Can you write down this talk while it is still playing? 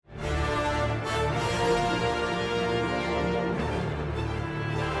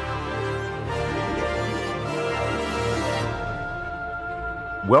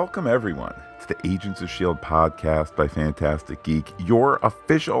Welcome, everyone, to the Agents of S.H.I.E.L.D. podcast by Fantastic Geek, your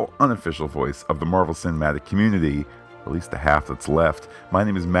official, unofficial voice of the Marvel Cinematic community, or at least the half that's left. My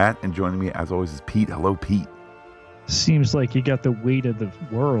name is Matt, and joining me, as always, is Pete. Hello, Pete. Seems like you got the weight of the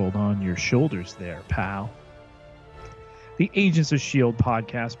world on your shoulders there, pal. The Agents of S.H.I.E.L.D.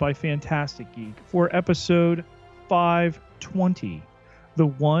 podcast by Fantastic Geek for episode 520, The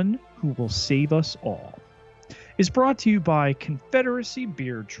One Who Will Save Us All, is brought to you by Confederacy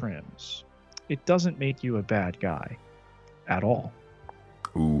Beard Trims. It doesn't make you a bad guy at all.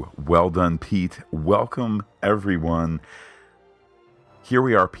 Ooh, well done, Pete. Welcome, everyone. Here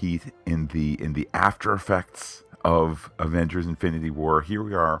we are, Pete, in the after effects of Avengers Infinity War. Here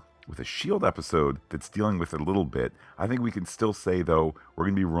we are with a S.H.I.E.L.D. episode that's dealing with it a little bit. I think we can still say, though, we're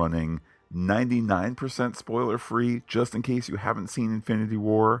going to be running 99% spoiler free, just in case you haven't seen Infinity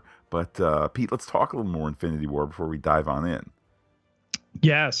War. But Pete, let's talk a little more Infinity War before we dive on in.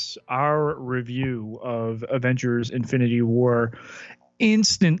 Yes, our review of Avengers Infinity War,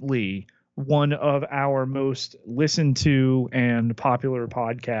 instantly one of our most listened to and popular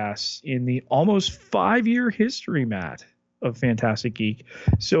podcasts in the almost 5-year history, Matt, of Fantastic Geek.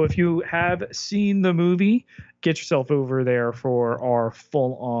 So if you have seen the movie, get yourself over there for our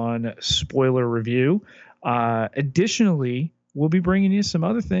full-on spoiler review. Additionally, we'll be bringing you some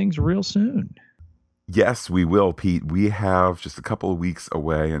other things real soon. Yes, we will, Pete. We have just a couple of weeks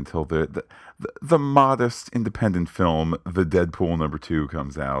away until the modest independent film, The Deadpool #2,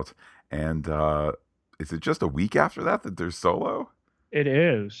 comes out. And is it just a week after that there's Solo? It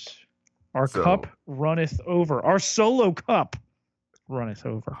is. Our cup runneth over. Our solo cup runneth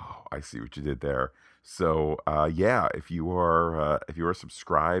over. Oh, I see what you did there. So, yeah, if you are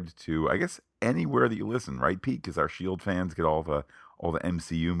subscribed to, I guess, anywhere that you listen, right, Pete? Because our S.H.I.E.L.D. fans get all the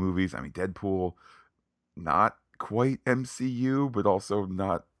MCU movies. I mean, Deadpool, not quite MCU, but also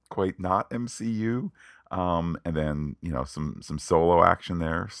not quite not MCU. And then, some solo action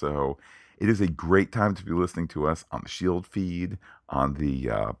there. So it is a great time to be listening to us on the S.H.I.E.L.D. feed, on the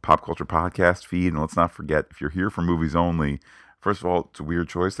Pop Culture Podcast feed. And let's not forget, if you're here for movies only, first of all, it's a weird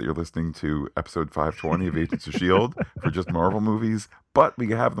choice that you're listening to episode 520 of Agents of S.H.I.E.L.D. for just Marvel movies. But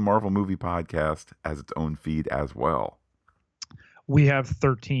we have the Marvel Movie Podcast as its own feed as well. We have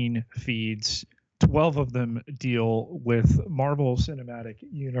 13 feeds. 12 of them deal with Marvel Cinematic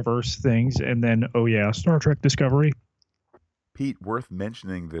Universe things, and then, Star Trek Discovery. Pete, worth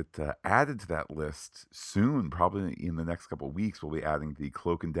mentioning that added to that list soon, probably in the next couple of weeks, we'll be adding the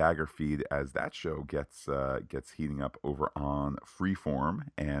Cloak and Dagger feed as that show gets heating up over on Freeform,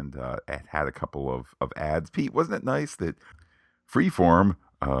 and it had a couple of ads. Pete, wasn't it nice that Freeform,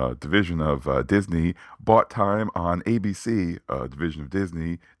 division of Disney, bought time on ABC, division of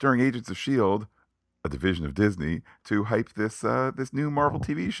Disney, during Agents of S.H.I.E.L.D., a division of Disney, to hype this new Marvel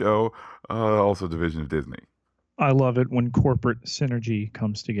TV show, also division of Disney. I love it when corporate synergy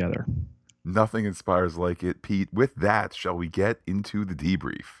comes together. Nothing inspires like it, Pete. With that, shall we get into the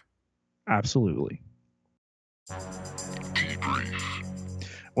debrief? Absolutely. Debrief.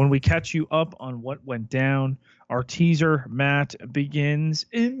 When we catch you up on what went down, our teaser, Matt, begins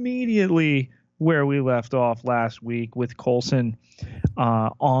immediately where we left off last week with Coulson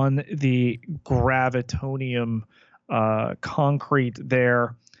on the gravitonium concrete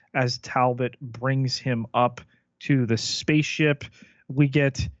there as Talbot brings him up to the spaceship. We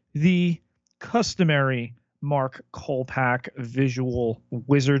get the customary Mark Kolpak visual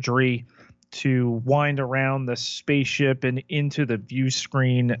wizardry to wind around the spaceship and into the view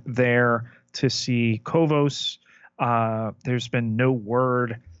screen there to see Kovos. There's been no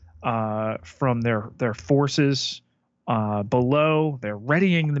word from their forces below. They're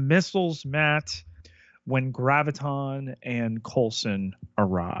readying the missiles, Matt, when Graviton and Coulson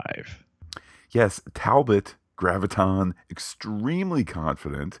arrive. Yes, Talbot, Graviton, extremely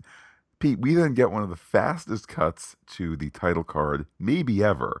confident. Pete, we then get one of the fastest cuts to the title card, maybe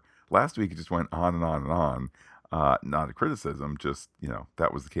ever. Last week it just went on and on and on. Not a criticism, just,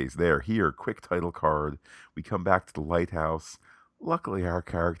 that was the case there. Here, quick title card. We come back to the lighthouse. Luckily, our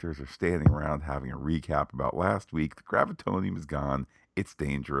characters are standing around having a recap about last week. The gravitonium is gone. It's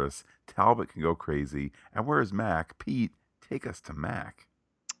dangerous. Talbot can go crazy. And where's Mac? Pete, take us to Mac.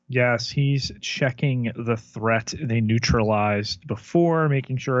 Yes, he's checking the threat they neutralized before,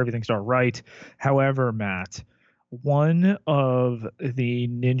 making sure everything's all right. However, Matt, one of the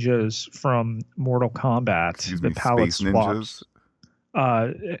ninjas from Mortal Kombat, the palette swaps,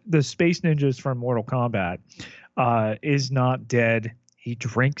 the space ninjas from Mortal Kombat, is not dead. He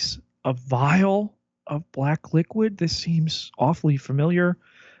drinks a vial of black liquid. This seems awfully familiar.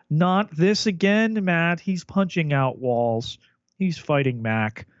 Not this again, Matt. He's punching out walls. He's fighting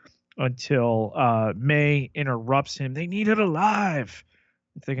Mac until May interrupts him. They need it alive.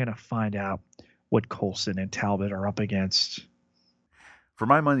 They're going to find out what Coulson and Talbot are up against. For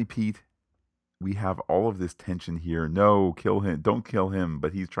my money, Pete, we have all of this tension here. No, kill him. Don't kill him,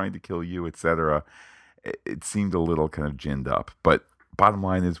 but he's trying to kill you, etc. It seemed a little kind of ginned up. But bottom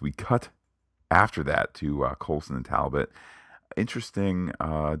line is we cut after that to Coulson and Talbot. Interesting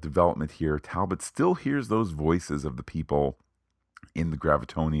development here. Talbot still hears those voices of the people in the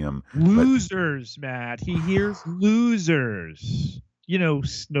Gravitonium. Losers, Matt. He hears losers. You know,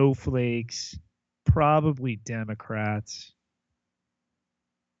 snowflakes, probably Democrats.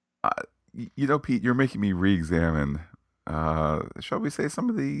 You know, Pete, you're making me re-examine, shall we say, some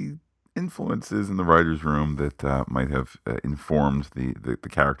of the influences in the writer's room that might have informed the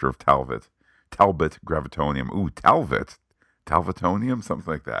character of Talbot. Talbot Gravitonium. Ooh, Talbot. Talbotonium?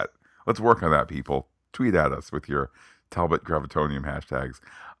 Something like that. Let's work on that, people. Tweet at us with your Talbot Gravitonium hashtags.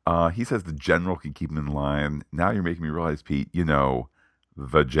 He says the general can keep him in line. Now you're making me realize, Pete, you know,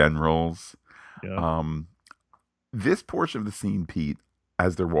 the generals. Yeah. This portion of the scene, Pete,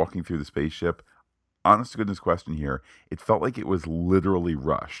 as they're walking through the spaceship, honest to goodness question here, it felt like it was literally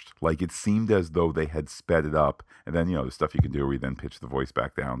rushed. Like it seemed as though they had sped it up. And then, you know, the stuff you can do where you then pitch the voice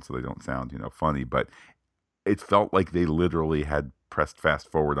back down so they don't sound, you know, funny. But it felt like they literally had pressed fast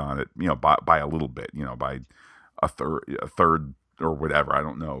forward on it, you know, by a little bit, you know, by a third or whatever. I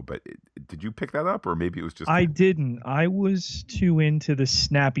don't know. But did you pick that up, or maybe it was just? I didn't. I was too into the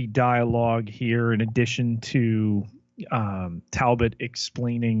snappy dialogue here, in addition to Talbot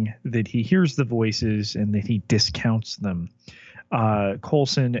explaining that he hears the voices and that he discounts them.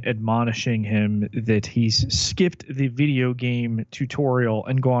 Coulson admonishing him that he's skipped the video game tutorial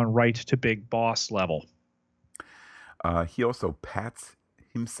and gone right to big boss level. He also pats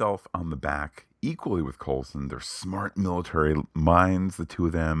himself on the back equally with Coulson. They're smart military minds, the two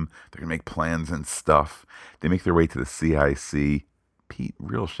of them. They're going to make plans and stuff. They make their way to the CIC. Pete,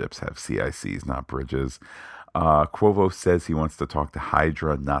 real ships have CICs, not bridges. Quovo says he wants to talk to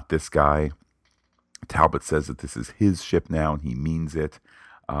Hydra, not this guy. Talbot says that this is his ship now, and he means it.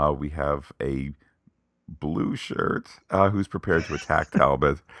 We have a blue shirt who's prepared to attack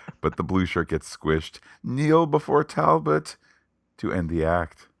Talbot, but the blue shirt gets squished. Kneel before Talbot to end the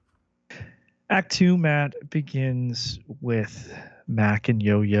act. Act 2, Matt, begins with Mac and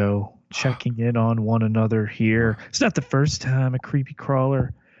Yo-Yo checking in on one another here. It's not the first time a creepy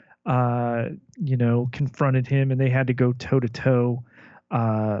crawler confronted him and they had to go toe-to-toe,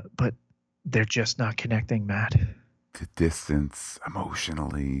 but they're just not connecting, Matt. The distance,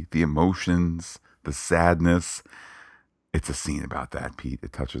 emotionally, the emotions, the sadness. It's a scene about that, Pete.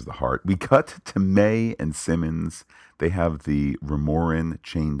 It touches the heart. We cut to May and Simmons. They have the Remoran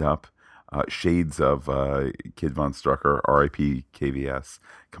chained up. Shades of Kid Von Strucker, R.I.P. KVS,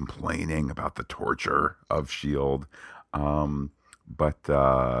 complaining about the torture of S.H.I.E.L.D.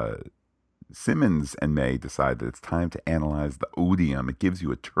 But Simmons and May decide that it's time to analyze the odium. It gives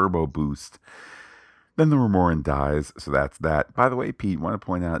you a turbo boost. Then the Remoran dies, so that's that. By the way, Pete, want to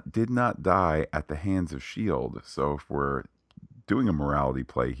point out, did not die at the hands of S.H.I.E.L.D. So if we're doing a morality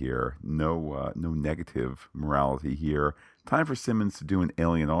play here, no negative morality here. Time for Simmons to do an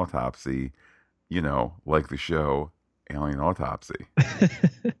alien autopsy, like the show Alien Autopsy.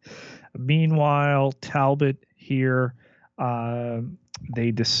 Meanwhile, Talbot here,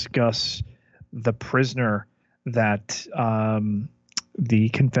 they discuss the prisoner that the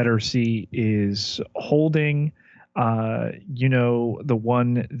Confederacy is holding, the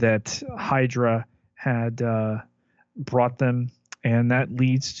one that Hydra had brought them, and that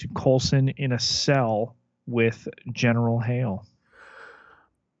leads to Coulson in a cell with General Hale.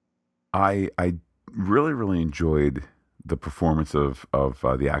 I really, really enjoyed the performance of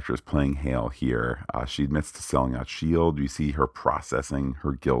the actress playing Hale here. She admits to selling out S.H.I.E.L.D. You see her processing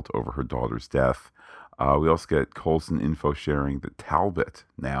her guilt over her daughter's death. We also get Coulson info sharing that Talbot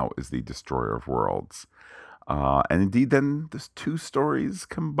now is the destroyer of worlds. And indeed, then there's two stories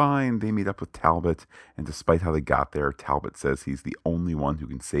combined. They meet up with Talbot, and despite how they got there, Talbot says he's the only one who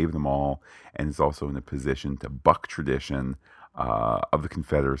can save them all, and is also in a position to buck tradition of the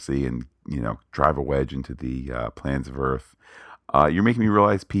Confederacy and drive a wedge into the plans of Earth. You're making me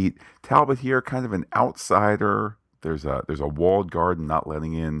realize, Pete, Talbot here, kind of an outsider. There's a walled garden not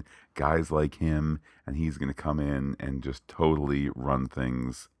letting in guys like him, and he's going to come in and just totally run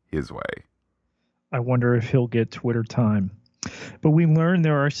things his way. I wonder if he'll get Twitter time. But we learn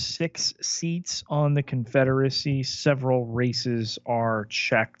there are 6 seats on the Confederacy. Several races are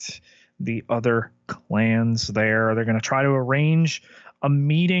checked. The other clans there, they're going to try to arrange a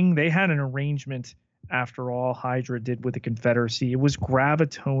meeting. They had an arrangement after all, Hydra did with the Confederacy. It was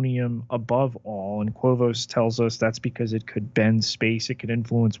gravitonium above all, and Quovos tells us that's because it could bend space, it could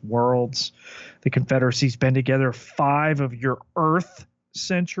influence worlds. The Confederacy's been together 5 of your Earth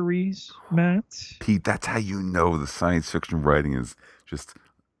centuries, Matt. Pete, that's how you know the science fiction writing is just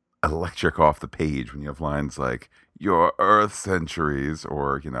electric off the page when you have lines like "Your Earth centuries"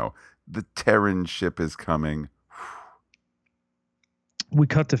 or "The Terran ship is coming." We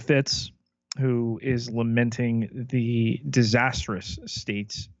cut to Fitz, who is lamenting the disastrous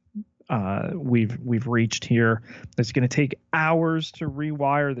states we've reached here. It's going to take hours to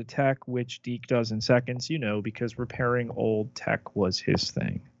rewire the tech, which Deke does in seconds, because repairing old tech was his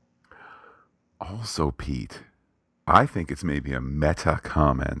thing. Also, Pete, I think it's maybe a meta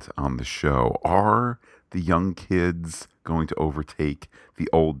comment on the show. Are the young kids going to overtake the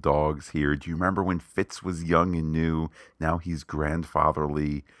old dogs here? Do you remember when Fitz was young and new? Now he's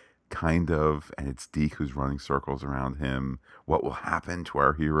grandfatherly, kind of, and it's Deke who's running circles around him. What will happen to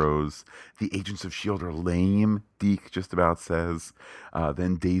our heroes? The agents of S.H.I.E.L.D. are lame, Deke just about says.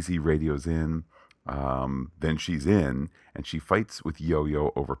 Then Daisy radios in. Then she's in, and she fights with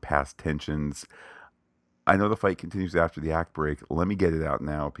Yo-Yo over past tensions. I know the fight continues after the act break. Let me get it out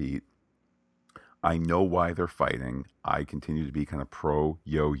now, Pete. I know why they're fighting. I continue to be kind of pro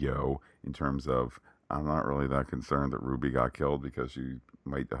Yo-Yo in terms of I'm not really that concerned that Ruby got killed because she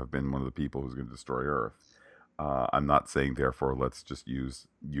might have been one of the people who's going to destroy Earth. I'm not saying, therefore, let's just use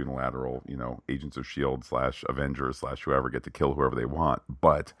unilateral, Agents of S.H.I.E.L.D. / Avengers / whoever get to kill whoever they want.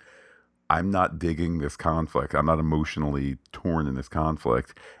 But I'm not digging this conflict. I'm not emotionally torn in this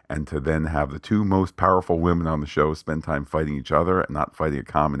conflict. And to then have the 2 most powerful women on the show spend time fighting each other and not fighting a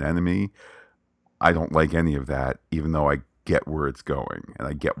common enemy, I don't like any of that, even though I get where it's going and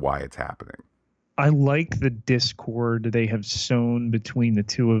I get why it's happening. I like the discord they have sown between the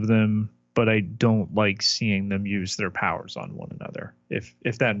 2 of them, but I don't like seeing them use their powers on one another.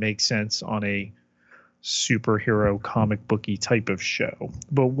 If that makes sense on a superhero comic booky type of show.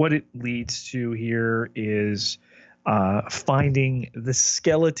 But what it leads to here is finding the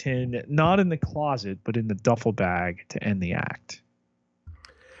skeleton, not in the closet, but in the duffel bag to end the act.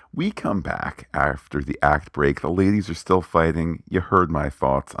 We come back after the act break. The ladies are still fighting. You heard my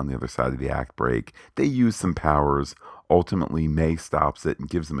thoughts on the other side of the act break. They use some powers. Ultimately, May stops it and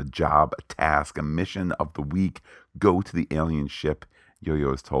gives them a job, a task, a mission of the week. Go to the alien ship.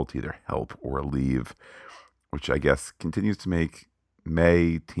 Yo-Yo is told to either help or leave, which I guess continues to make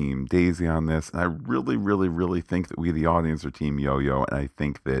May team Daisy on this. And I really, really, really think that we, the audience, are team Yo-Yo. And I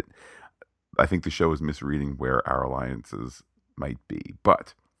think the show is misreading where our alliances might be.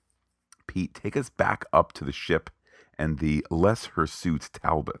 But Pete, take us back up to the ship and the less hirsute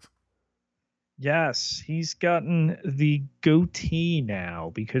Talbot. Yes, he's gotten the goatee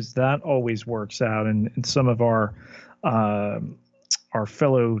now because that always works out. And some of our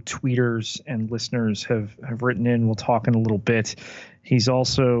fellow tweeters and listeners have written in. We'll talk in a little bit. He's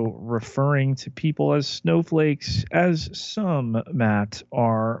also referring to people as snowflakes, as some, Matt,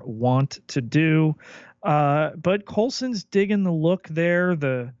 are wont to do. But Coulson's digging the look there,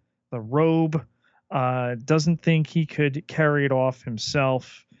 the robe. Doesn't think he could carry it off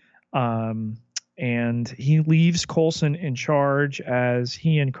himself. And he leaves Coulson in charge as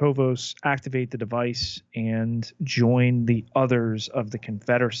he and Quovos activate the device and join the others of the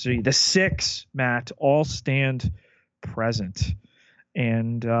Confederacy. The 6, Matt, all stand present.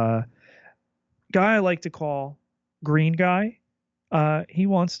 And guy I like to call Green Guy, he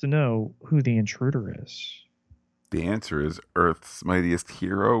wants to know who the intruder is. The answer is Earth's mightiest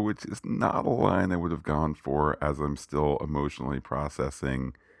hero, which is not a line I would have gone for, as I'm still emotionally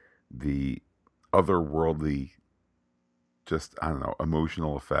processing the otherworldly, just, I don't know,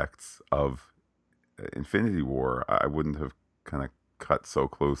 emotional effects of Infinity War. I wouldn't have kind of cut so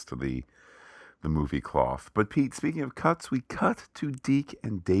close to the movie cloth. But Pete, speaking of cuts, we cut to Deke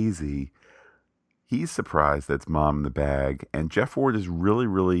and Daisy. He's surprised that it's Mom in the bag, and Jeff Ward is really,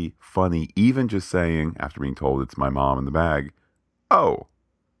 really funny, even just saying, after being told it's my mom in the bag, oh,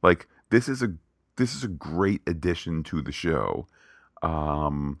 like, this is a great addition to the show.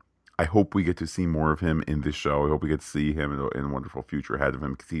 I hope we get to see more of him in this show. I hope we get to see him in a wonderful future ahead of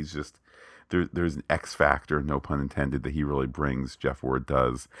him, because he's just, there's an X factor, no pun intended, that he really brings. Jeff Ward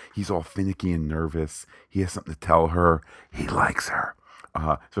does. He's all finicky and nervous. He has something to tell her. He likes her.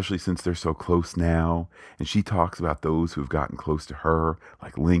 Especially since they're so close now. And she talks about those who've gotten close to her,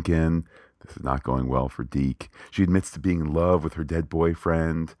 like Lincoln. This is not going well for Deke. She admits to being in love with her dead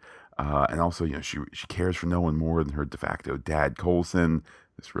boyfriend. And also, she cares for no one more than her de facto dad, Coulson.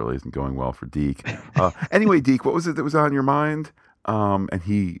 This really isn't going well for Deke. Anyway, Deke, what was it that was on your mind? And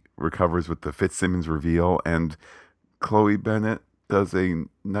he recovers with the Fitzsimmons reveal, and Chloe Bennett does a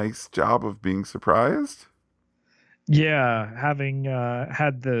nice job of being surprised. Yeah, having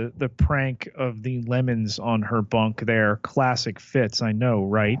had the prank of the lemons on her bunk there, classic Fitz, I know,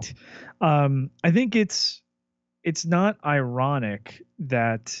 right? I think it's not ironic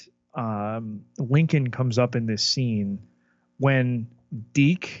that Lincoln comes up in this scene when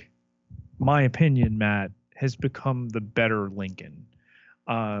Deke, my opinion, Matt, has become the better Lincoln.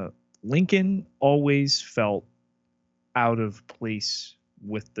 Uh, Lincoln always felt out of place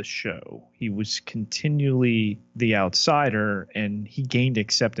with the show. He was continually the outsider, and he gained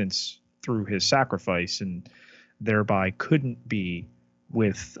acceptance through his sacrifice, and thereby couldn't be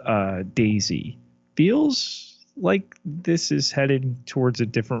with Daisy. Feels like this is headed towards a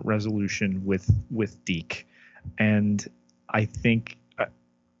different resolution with Deke, and I think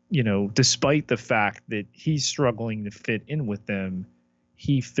despite the fact that he's struggling to fit in with them,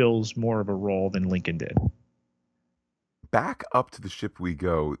 he fills more of a role than Lincoln did. Back up to the ship we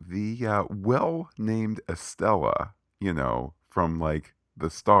go. The well-named Estella, from like the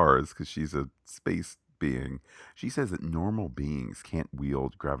stars, because she's a space being. She says that normal beings can't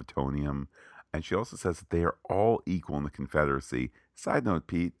wield gravitonium, and she also says that they are all equal in the Confederacy. Side note,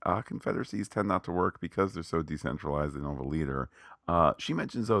 Pete, Confederacies tend not to work because they're so decentralized. They don't have a leader. She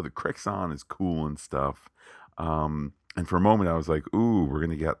mentions though the Crixon is cool and stuff. And for a moment, I was like, "Ooh, we're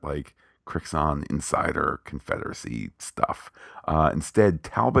gonna get like." Crixon Insider Confederacy stuff. Instead,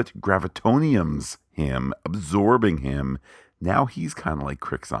 Talbot gravitoniums him, absorbing him. Now he's kind of like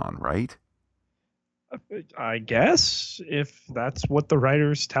Crixon, right? I guess if that's what the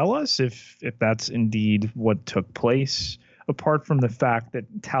writers tell us, if that's indeed what took place, apart from the fact that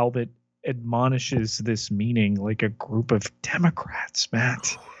Talbot admonishes this meeting like a group of Democrats,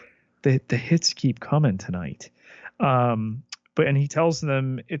 Matt. The hits keep coming tonight. And he tells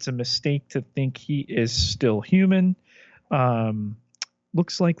them it's a mistake to think he is still human.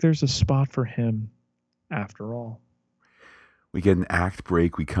 Looks like there's a spot for him after all. We get an act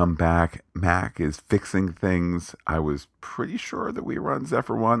break. We come back. Mac is fixing things. I was pretty sure that we were on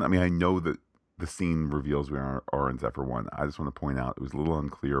Zephyr 1. I mean, I know that the scene reveals we are on Zephyr 1. I just want to point out it was a little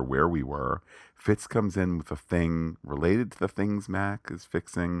unclear where we were. Fitz comes in with a thing related to the things Mac is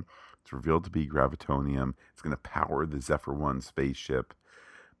fixing. It's revealed to be gravitonium. It's going to power the Zephyr 1 spaceship.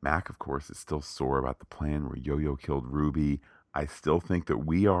 Mac, of course, is still sore about the plan where Yo-Yo killed Ruby. I still think that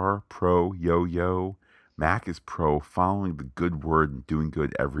we are pro Yo-Yo. Mac is pro following the good word and doing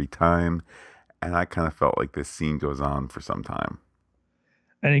good every time. And I kind of felt like this scene goes on for some time.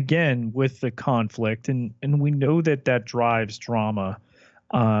 And again, with the conflict, and we know that drives drama,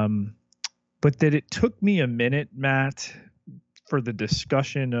 but that it took me a minute, Matt, for the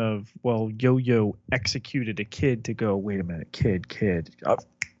discussion of, well, Yo-Yo executed a kid to go, wait a minute, kid,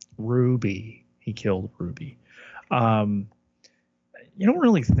 Ruby, he killed Ruby. You don't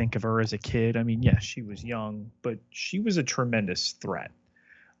really think of her as a kid. I mean, yes, she was young, but she was a tremendous threat.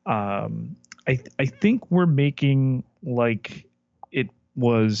 I think we're making like it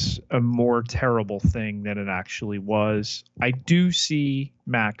was a more terrible thing than it actually was. I do see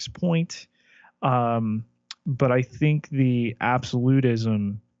Mac's point. But I think the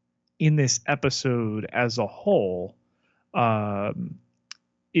absolutism in this episode as a whole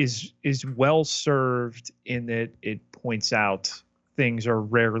is well served in that it points out things are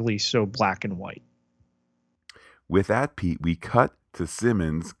rarely so black and white. With that, Pete, we cut to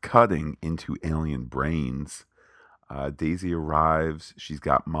Simmons cutting into alien brains. Daisy arrives. She's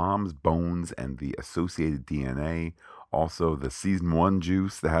got mom's bones and the associated DNA. Also, the season 1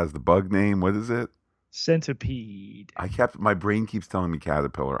 juice that has the bug name. What is it? Centipede. My brain keeps telling me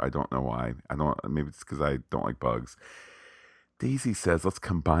caterpillar. I don't know why. Maybe it's because I don't like bugs. Daisy says, let's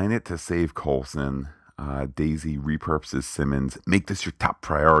combine it to save Coulson. Daisy repurposes Simmons. Make this your top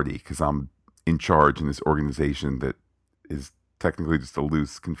priority because I'm in charge in this organization that is technically just a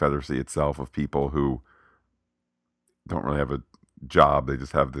loose confederacy itself of people who don't really have a job. They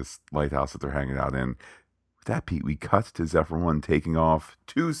just have this lighthouse that they're hanging out in. With that, Pete, we cut to Zephyr 1 taking off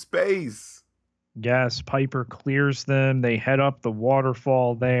to space. Yes, Piper clears them. They head up the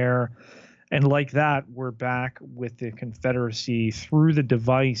waterfall there. And like that, we're back with the Confederacy. Through the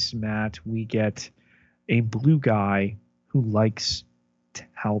device, Matt, we get a blue guy who likes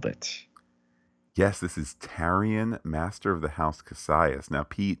Talbot. Yes, this is Tarian, Master of the House Cassius. Now,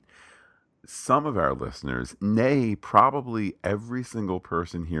 Pete, some of our listeners, nay, probably every single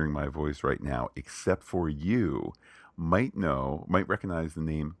person hearing my voice right now, except for you, might recognize the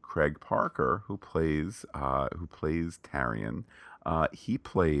name Craig Parker, who plays Tarian. He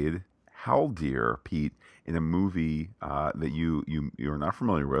played Haldir, Pete, in a movie that you're not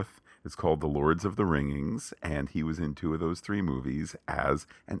familiar with. It's called The Lords of the Ringings, and he was in two of those three movies as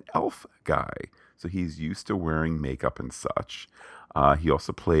an elf guy. So he's used to wearing makeup and such. He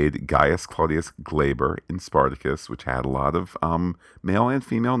also played Gaius Claudius Glaber in Spartacus, which had a lot of male and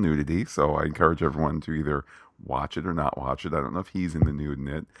female nudity. So I encourage everyone to either watch it or not watch it. I don't know if he's in the nude in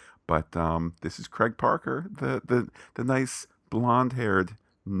it, but this is Craig Parker, the nice blonde haired,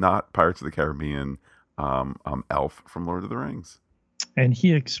 not Pirates of the Caribbean elf from Lord of the Rings. And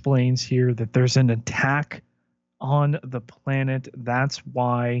he explains here that there's an attack on the planet. That's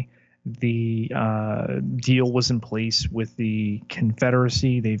why the deal was in place with the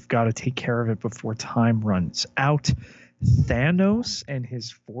Confederacy. They've got to take care of it before time runs out. Thanos and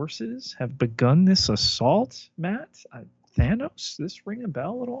his forces have begun this assault, Matt. Thanos, this ring a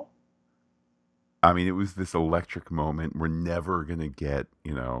bell at all? I mean, it was this electric moment. We're never going to get,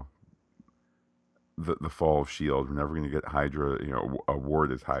 the fall of Shield. We're never going to get Hydra,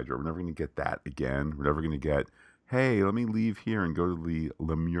 award as Hydra. We're never going to get that again. We're never going to get, hey, let me leave here and go to the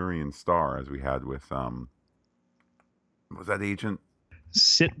Lemurian Star, as we had with what was that agent?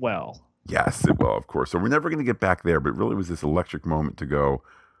 Sitwell. Yes, Sitwell, of course. So we're never going to get back there, but it really was this electric moment to go,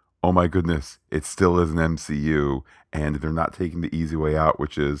 oh my goodness, it still is an MCU, and they're not taking the easy way out,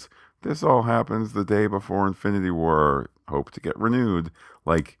 which is this all happens the day before Infinity War. Hope to get renewed.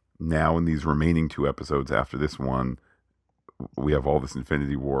 Like, now in these remaining two episodes after this one, we have all this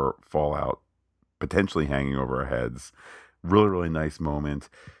Infinity War fallout potentially hanging over our heads. Really, really nice moment.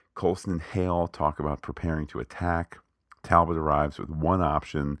 Coulson and Hale talk about preparing to attack. Talbot arrives with one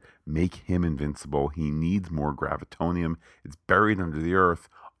option: make him invincible. He needs more gravitonium. It's buried under the earth.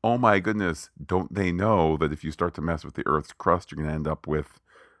 Oh my goodness, don't they know that if you start to mess with the earth's crust, you're going to end up with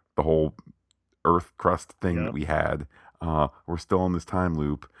the whole earth crust thing that we had? We're still in this time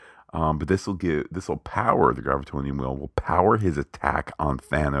loop. But this will power the gravitonium will power his attack on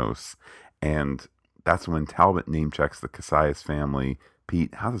Thanos. And that's when Talbot name checks the Cassius family.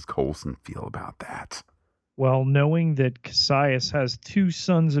 Pete, how does Coulson feel about that? Well, knowing that Cassius has two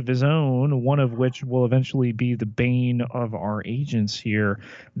sons of his own, one of which will eventually be the bane of our agents here,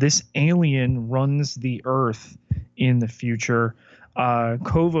 this alien runs the Earth in the future.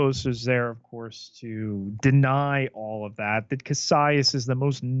 Kovos is there, of course, to deny all of that Cassius is the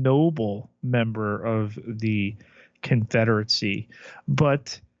most noble member of the Confederacy.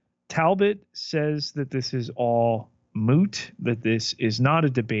 But Talbot says that this is all moot, that this is not a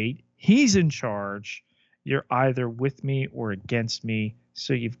debate. He's in charge. You're either with me or against me,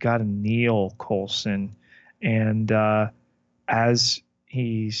 so you've got to kneel, Coulson. And as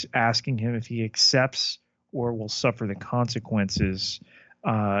he's asking him if he accepts or will suffer the consequences,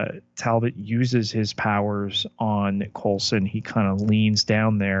 Talbot uses his powers on Coulson. He kind of leans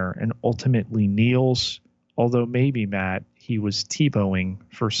down there and ultimately kneels, although maybe, Matt, he was Tebowing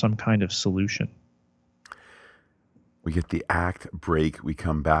for some kind of solution. We get the act break. We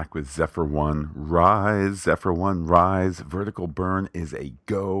come back with Zephyr 1, rise. Zephyr 1, rise. Vertical burn is a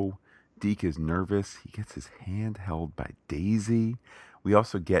go. Deke is nervous. He gets his hand held by Daisy. We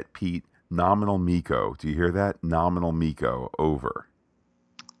also get, Pete, nominal Miko. Do you hear that? Nominal Miko. Over.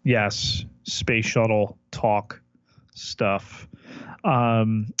 Yes. Space shuttle talk stuff.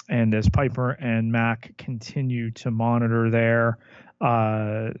 And as Piper and Mac continue to monitor there,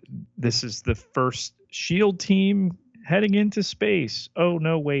 this is the first SHIELD team heading into space. Oh,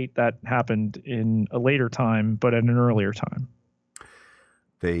 no, wait, that happened in a later time, but at an earlier time.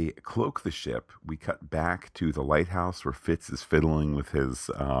 They cloak the ship. We cut back to the lighthouse where Fitz is fiddling with his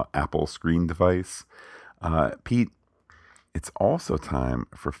Apple screen device. Pete, it's also time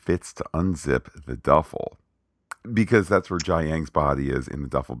for Fitz to unzip the duffel, because that's where Jia Yang's body is in the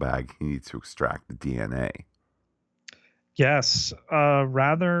duffel bag. He needs to extract the DNA. Yes, a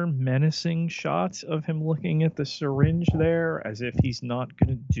rather menacing shot of him looking at the syringe there, as if he's not going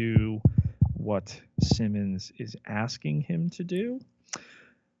to do what Simmons is asking him to do.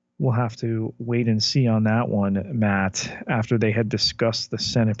 We'll have to wait and see on that one, Matt, after they had discussed the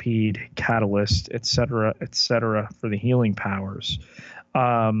centipede, catalyst, etc., for the healing powers.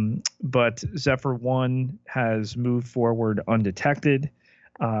 But Zephyr 1 has moved forward undetected.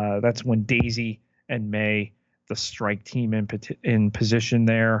 That's when Daisy and May, the strike team, in position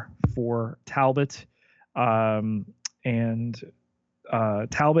there for Talbot. And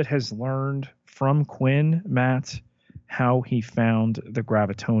Talbot has learned from Quinn, Matt, how he found the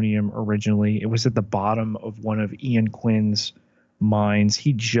gravitonium originally. It was at the bottom of one of Ian Quinn's minds.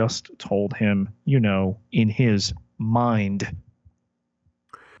 He just told him, in his mind.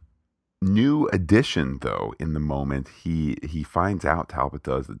 New addition, though, in the moment, he finds out, Talbot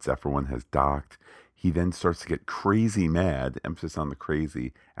does, that Zephyr One has docked. He then starts to get crazy mad, emphasis on the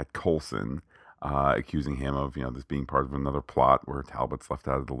crazy, at Coulson, accusing him of, this being part of another plot where Talbot's left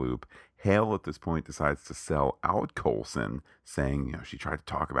out of the loop. Hale, at this point, decides to sell out Coulson, saying, she tried to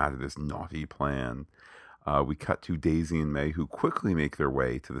talk about this naughty plan. We cut to Daisy and May, who quickly make their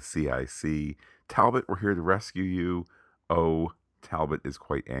way to the CIC. Talbot, we're here to rescue you. Oh, Talbot is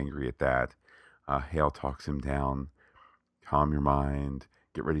quite angry at that. Hale talks him down. Calm your mind.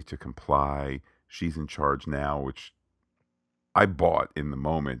 Get ready to comply. She's in charge now, which I bought in the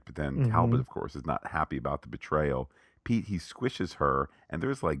moment. But then Talbot, of course, is not happy about the betrayal. Pete, he squishes her, and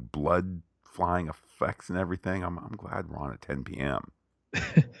there's like blood flying effects and everything. I'm glad we're on at 10 p.m.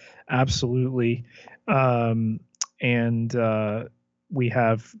 Absolutely. And we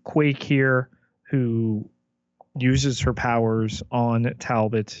have Quake here, who uses her powers on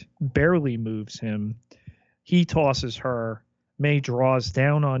Talbot, barely moves him. He tosses her. May draws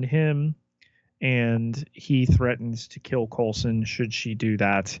down on him, and he threatens to kill Coulson should she do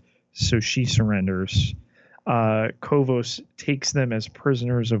that, so she surrenders. Kovos takes them as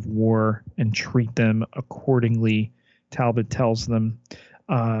prisoners of war and treat them accordingly, Talbot tells them.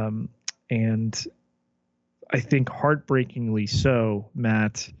 And I think heartbreakingly so,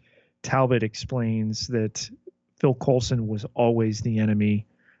 Matt, Talbot explains that Phil Coulson was always the enemy,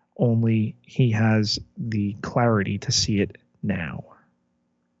 only he has the clarity to see it now.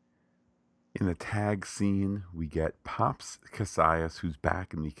 In the tag scene, we get Pops Cassius, who's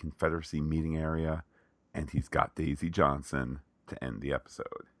back in the Confederacy meeting area, and he's got Daisy Johnson to end the episode.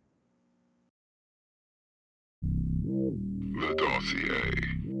 The Dossier.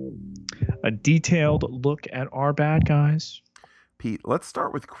 A detailed look at our bad guys. Pete, let's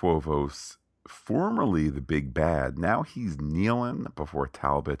start with Quovos, formerly the big bad. Now he's kneeling before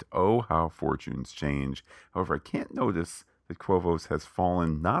Talbot. Oh, how fortunes change. However, I can't notice that Quovos has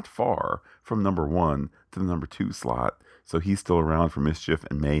fallen not far from number 1 to the number 2 slot, so he's still around for mischief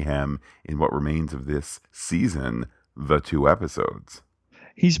and mayhem in what remains of this season, the 2 episodes.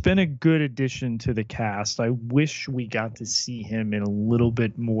 He's been a good addition to the cast. I wish we got to see him in a little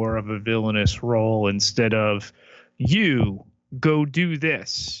bit more of a villainous role instead of, you go do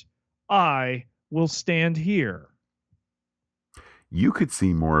this, I will stand here. You could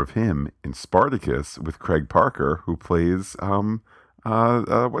see more of him in Spartacus with Craig Parker, who plays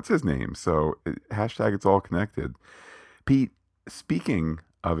what's his name? So hashtag it's all connected. Pete, speaking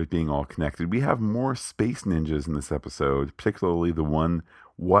of it being all connected, we have more space ninjas in this episode, particularly the one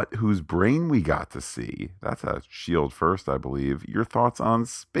whose brain we got to see. That's a Shield first, I believe. Your thoughts on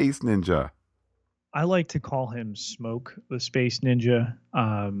Space Ninja? I like to call him Smoke, the Space Ninja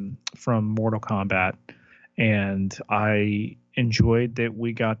from Mortal Kombat. And I enjoyed that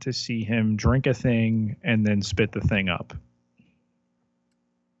we got to see him drink a thing and then spit the thing up.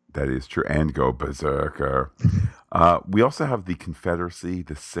 That is true. And go berserker. We also have the Confederacy,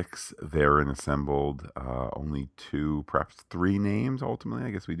 the 6 therein assembled. Only 2, perhaps 3 names ultimately.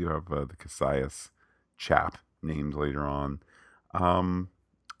 I guess we do have the Cassius chap names later on.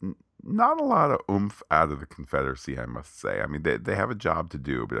 Not a lot of oomph out of the Confederacy, I must say. I mean, they have a job to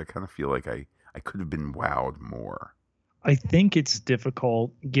do, but I kind of feel like I could have been wowed more. I think it's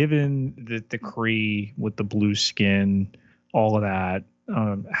difficult, given that the Kree with the blue skin, all of that,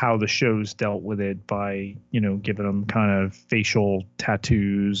 how the show's dealt with it by, giving them kind of facial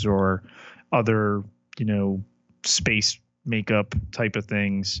tattoos or other, space makeup type of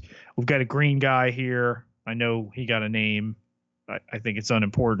things. We've got a green guy here. I know he got a name. I think it's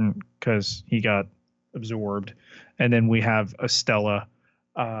unimportant because he got absorbed. And then we have Estella.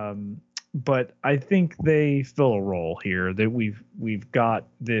 But I think they fill a role here, that we've got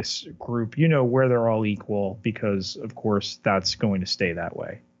this group, where they're all equal, because of course that's going to stay that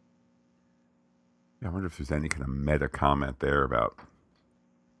way. I wonder if there's any kind of meta comment there about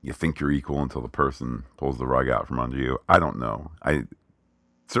you think you're equal until the person pulls the rug out from under you. I don't know.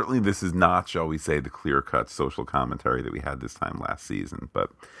 Certainly this is not, shall we say, the clear-cut social commentary that we had this time last season. But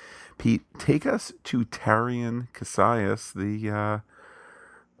Pete, take us to Tarian Cassius, I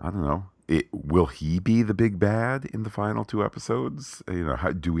don't know. Will he be the big bad in the final 2 episodes?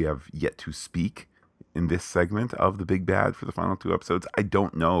 How do we have yet to speak in this segment of the big bad for the final 2 episodes? I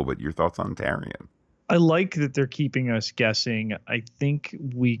don't know, but your thoughts on Tarian? I like that they're keeping us guessing. I think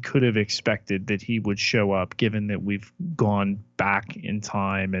we could have expected that he would show up, given that we've gone back in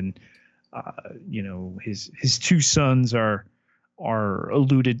time, and his 2 sons are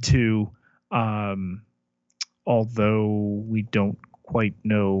alluded to, although we don't quite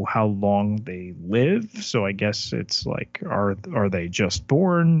know how long they live. So I guess it's like, are they just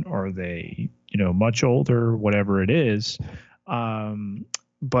born? Are they, much older? Whatever it is.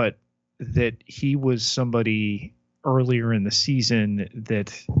 But that he was somebody earlier in the season that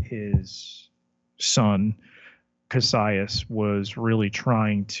his son Cassius was really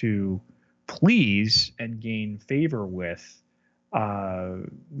trying to please and gain favor with,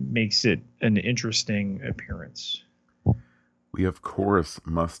 makes it an interesting appearance. We, of course,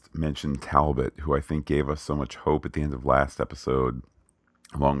 must mention Talbot, who I think gave us so much hope at the end of last episode,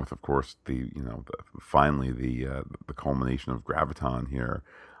 along with, of course, finally the culmination of Graviton here.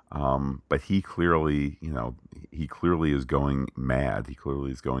 But he clearly, he clearly is going mad. He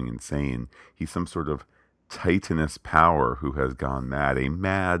clearly is going insane. He's some sort of titanous power who has gone mad, a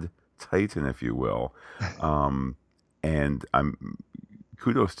mad titan, if you will. And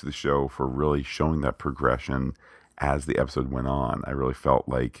kudos to the show for really showing that progression as the episode went on. I really felt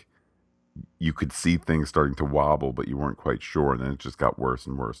like you could see things starting to wobble, but you weren't quite sure, and then it just got worse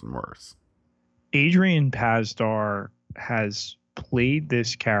and worse and worse. Adrian Pasdar has played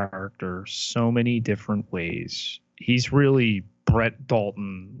this character so many different ways. He's really Brett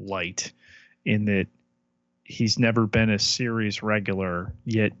Dalton light in that he's never been a series regular,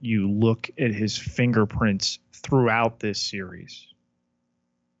 yet you look at his fingerprints throughout this series.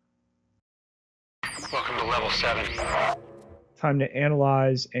 Welcome to level 7. Time to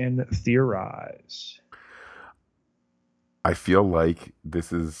analyze and theorize. I feel like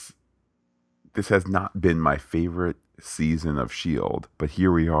this has not been my favorite season of S.H.I.E.L.D., but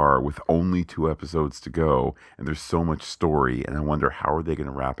here we are with only 2 episodes to go, and there's so much story, and I wonder how are they going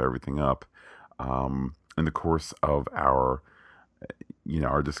to wrap everything up. In the course of our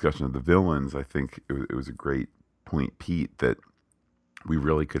discussion of the villains, I think it was a great point, Pete, that we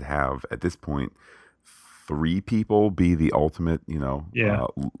really could have at this point 3 people be the ultimate,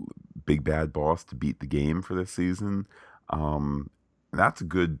 big bad boss to beat the game for this season. That's a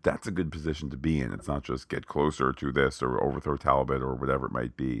good position to be in. It's not just get closer to this or overthrow Talbot or whatever it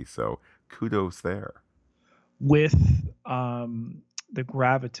might be. So kudos there. With the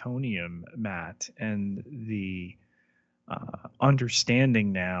Gravitonium, Matt, and the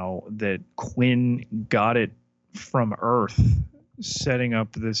understanding now that Quinn got it from Earth, setting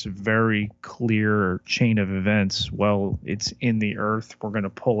up this very clear chain of events. Well, it's in the Earth. We're going to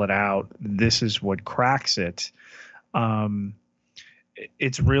pull it out. This is what cracks it.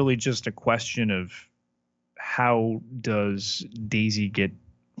 It's really just a question of how does Daisy get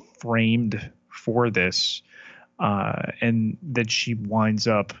framed for this, and that she winds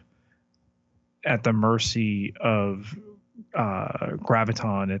up at the mercy of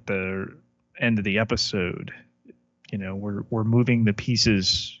Graviton at the end of the episode. We're moving the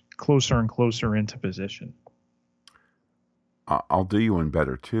pieces closer and closer into position. I'll do you one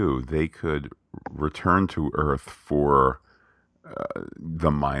better too. They could return to Earth for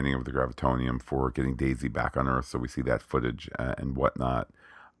the mining of the Gravitonium, for getting Daisy back on Earth, so we see that footage and whatnot.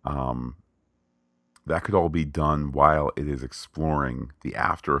 That could all be done while it is exploring the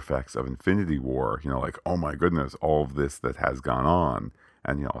after effects of Infinity War. Like, oh my goodness, all of this that has gone on.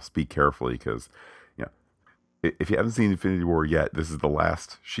 And I'll speak carefully because if you haven't seen Infinity War yet, this is the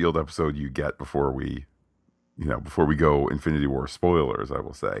last S.H.I.E.L.D. episode you get before we go Infinity War spoilers, I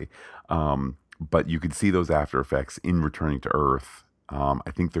will say. But you could see those after effects in Returning to Earth.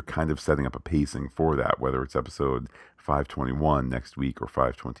 I think they're kind of setting up a pacing for that, whether it's episode 521 next week or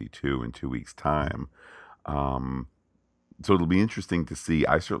 522 in 2 weeks' time. So it'll be interesting to see.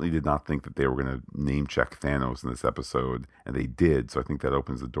 I certainly did not think that they were going to name check Thanos in this episode, and they did. So I think that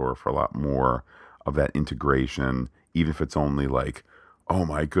opens the door for a lot more of that integration, even if it's only like, oh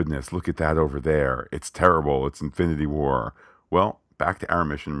my goodness, look at that over there. It's terrible. It's Infinity War. Well, back to our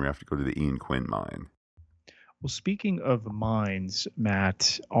mission. We have to go to the Ian Quinn mine. Well, speaking of mines,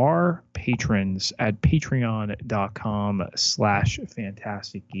 Matt, our patrons at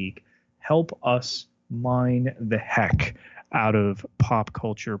patreon.com/fantasticgeek help us mine the heck out of pop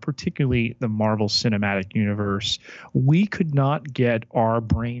culture, particularly the Marvel Cinematic Universe. We could not get our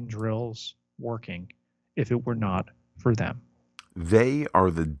brain drills working if it were not for them. They are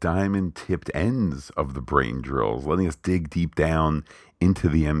the diamond-tipped ends of the brain drills, letting us dig deep down into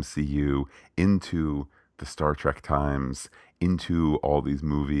the MCU, into the Star Trek times, into all these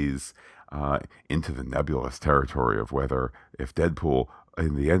movies, into the nebulous territory of whether if Deadpool,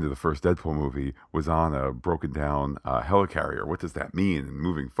 in the end of the first Deadpool movie, was on a broken-down helicarrier, what does that mean? And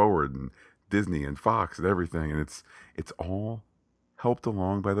moving forward, and Disney and Fox and everything, and it's all helped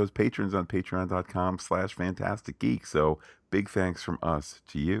along by those patrons on patreon.com/fantasticgeek. So big thanks from us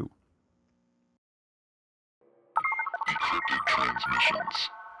to you. encrypted transmissions.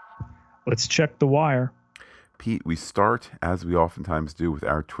 Let's check the wire. Pete, we start, as we oftentimes do, with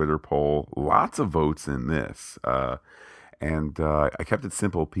our Twitter poll. Lots of votes in this. And I kept it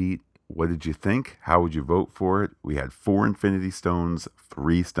simple, Pete. What did you think? How would you vote for it? We had 4 Infinity Stones,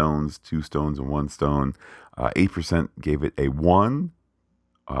 3 stones, 2 stones, and 1 stone. 8% gave it a 1.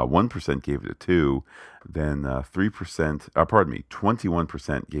 1% gave it a 2. Then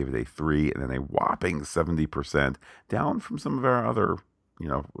 21% gave it a 3. And then a whopping 70%, down from some of our other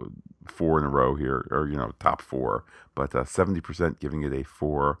 4 in a row here, or top 4, but 70% giving it a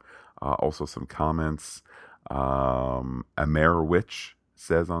 4. Also some comments. Ameriwitch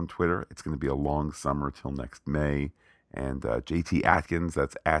says on Twitter, it's going to be a long summer till next May. And JT Atkins,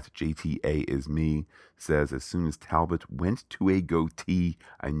 that's at JTA is me, says, as soon as Talbot went to a goatee,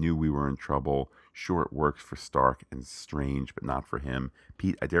 I knew we were in trouble. Sure, it works for Stark and Strange, but not for him.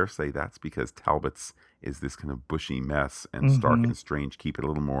 Pete, I dare say that's because Talbot's is this kind of bushy mess, and Stark and Strange keep it a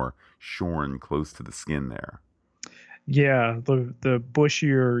little more shorn, close to the skin there. Yeah, the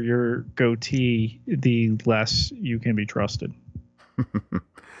bushier your goatee, the less you can be trusted.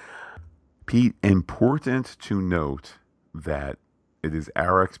 Pete, important to note that it is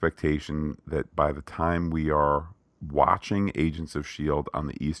our expectation that by the time we are watching Agents of S.H.I.E.L.D. on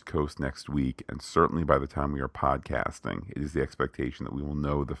the East Coast next week, and certainly by the time we are podcasting, it is the expectation that we will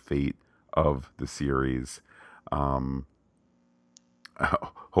know the fate of the series.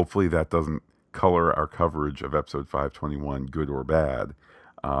 Hopefully that doesn't color our coverage of episode 521, good or bad.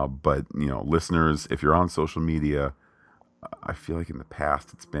 But, listeners, if you're on social media, I feel like in the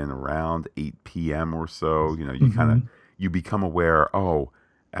past it's been around 8 p.m. or so. You become aware,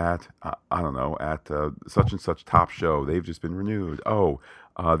 at such and such top show, they've just been renewed.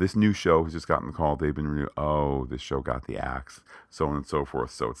 This new show has just gotten the call, they've been renewed. This show got the axe, so on and so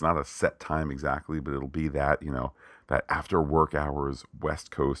forth. So it's not a set time exactly, but it'll be that, that after work hours, West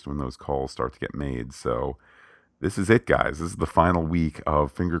Coast, when those calls start to get made. So this is it, guys. This is the final week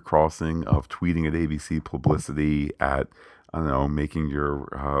of finger crossing, of tweeting at ABC Publicity, at, making your,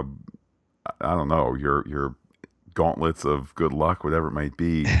 your gauntlets of good luck, whatever it might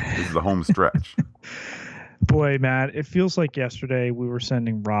be. This is the home stretch. Boy, Matt, it feels like yesterday we were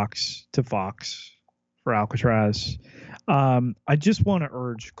sending rocks to Fox for Alcatraz. I just want to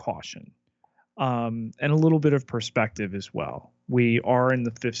urge caution, and a little bit of perspective as well. We are in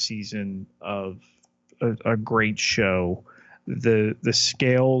the 5th season of a great show. The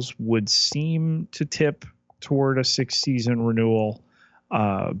scales would seem to tip toward a 6th season renewal,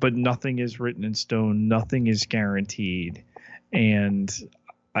 but nothing is written in stone. Nothing is guaranteed. And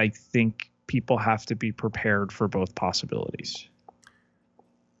I think people have to be prepared for both possibilities.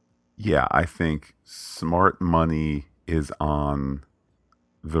 Yeah, I think smart money is on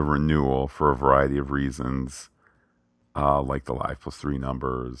the renewal for a variety of reasons, like the Live Plus 3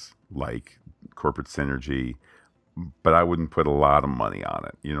 numbers, like corporate synergy, but I wouldn't put a lot of money on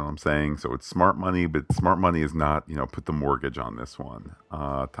it. You know what I'm saying? So it's smart money, but smart money is not, put the mortgage on this one.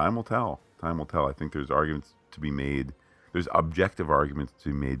 Time will tell. Time will tell. I think there's arguments to be made. There's objective arguments to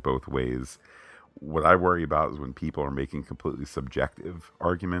be made both ways. What I worry about is when people are making completely subjective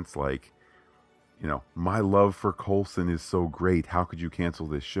arguments like, my love for Coulson is so great, how could you cancel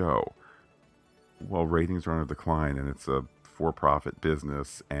this show? Well, ratings are on a decline, and it's a for-profit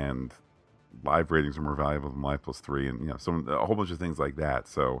business, and live ratings are more valuable than Live Plus 3, and a whole bunch of things like that.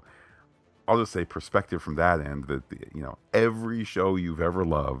 So I'll just say perspective from that end, that every show you've ever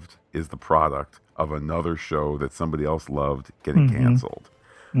loved is the product of another show that somebody else loved getting canceled.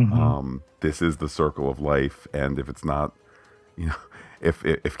 This is the circle of life, and if it's not,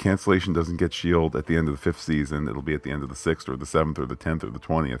 if cancellation doesn't get S.H.I.E.L.D. at the end of the 5th season, it'll be at the end of the 6th or the 7th or the 10th or the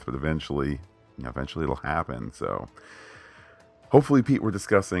 20th, but eventually it'll happen. So hopefully, Pete, we're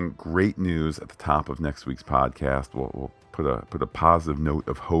discussing great news at the top of next week's podcast. We'll put a positive note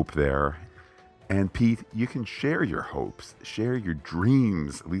of hope there. And Pete, you can share your hopes, share your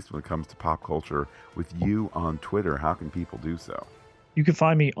dreams, at least when it comes to pop culture, with you on Twitter. How can people do so? You can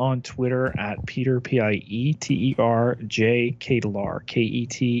find me on Twitter at Peter, Pieter J Ketelaar,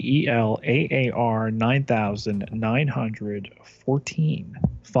 KETELAAR 9,914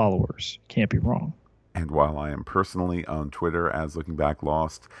 followers. Can't be wrong. And while I am personally on Twitter as Looking Back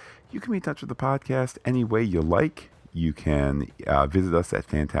Lost, you can be in touch with the podcast any way you like. You can visit us at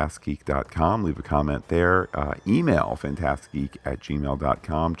fantasticgeek.com, leave a comment there, email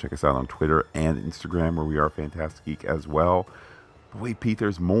fantasticgeek@gmail.com. Check us out on Twitter and Instagram, where we are Fantastic Geek as well. But wait, Pete,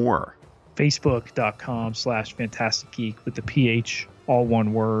 there's more. Facebook.com/Fantastic Geek with the PH, all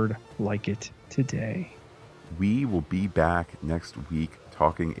one word, like it today. We will be back next week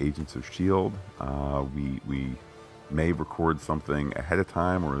talking Agents of S.H.I.E.L.D. We may record something ahead of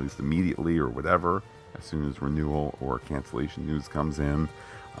time, or at least immediately, or whatever, as soon as renewal or cancellation news comes in.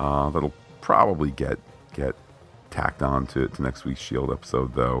 That'll probably get tacked on to next week's Shield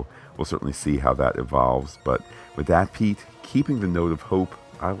episode, though. We'll certainly see how that evolves. But with that, Pete, keeping the note of hope,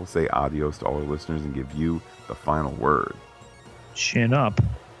 I will say adios to all our listeners and give you the final word. Chin up.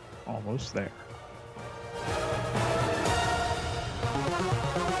 Almost there.